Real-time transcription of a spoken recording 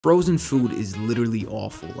Frozen food is literally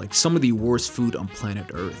awful, like some of the worst food on planet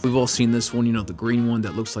Earth. We've all seen this one, you know, the green one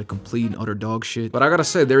that looks like complete and utter dog shit. But I gotta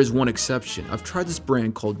say, there is one exception. I've tried this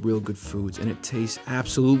brand called Real Good Foods, and it tastes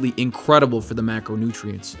absolutely incredible for the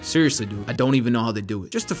macronutrients. Seriously, dude, I don't even know how they do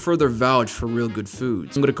it. Just to further vouch for Real Good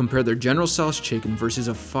Foods, I'm gonna compare their General Tso's chicken versus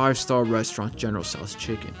a 5-star restaurant's General Tso's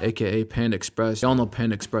chicken, aka Panda Express. Y'all know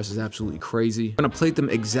Panda Express is absolutely crazy. I'm gonna plate them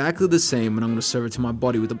exactly the same, and I'm gonna serve it to my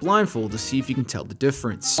buddy with a blindfold to see if you can tell the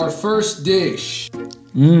difference. Our first dish.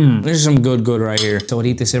 This is some good right here. So I would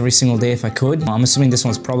eat this every single day if I could. I'm assuming this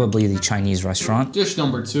one's probably the Chinese restaurant. Dish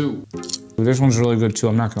number 2. This one's really good too,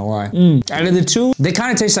 I'm not gonna lie. Out of the two, they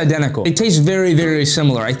kind of taste identical. They taste very, very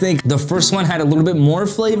similar. I think the first one had a little bit more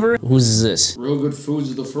flavor. Who's this? Real Good Foods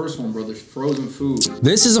is the first one, brother. Frozen food.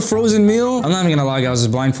 This is a frozen meal? I'm not even gonna lie, I was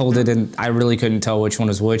just blindfolded and I really couldn't tell which one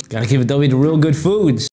was which. Gotta give it W to Real Good Foods.